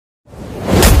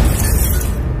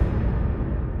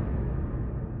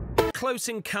close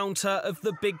encounter of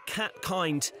the big cat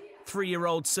kind.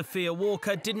 3-year-old Sophia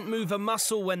Walker didn't move a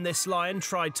muscle when this lion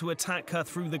tried to attack her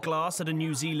through the glass at a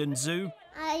New Zealand zoo.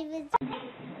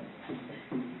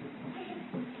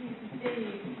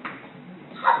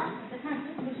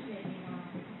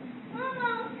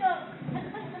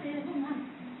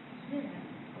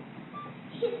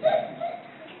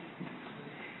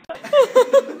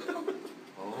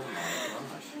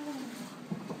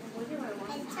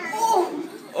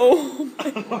 Oh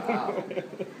my.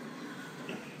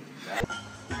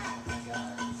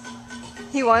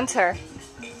 He wants her.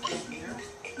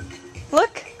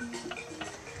 Look.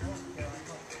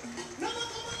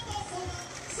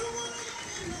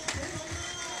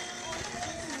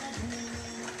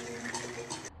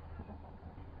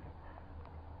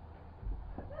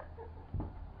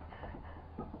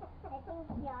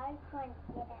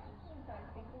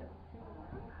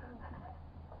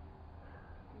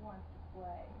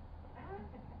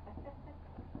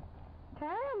 Come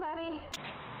on, buddy.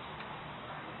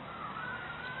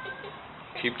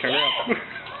 Keep turning around.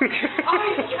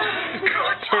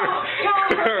 Turn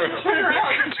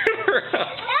around.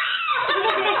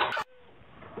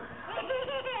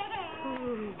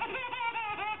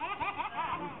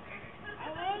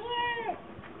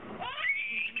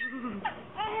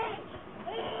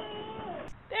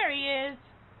 There he is.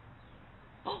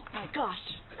 Oh my gosh.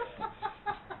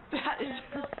 That is.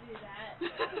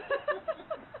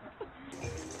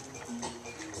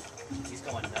 He's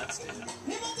going nuts, dude.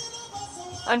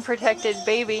 Unprotected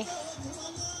baby.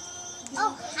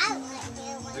 Oh, I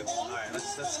want to. Alright,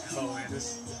 let's go, man.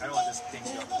 I don't want this thing to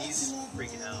go. He's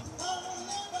freaking out.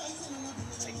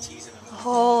 It's like teasing him.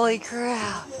 Holy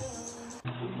crap.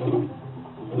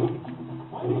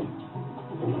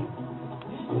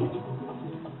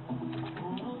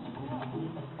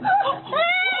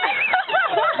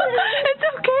 It's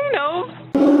okay, no.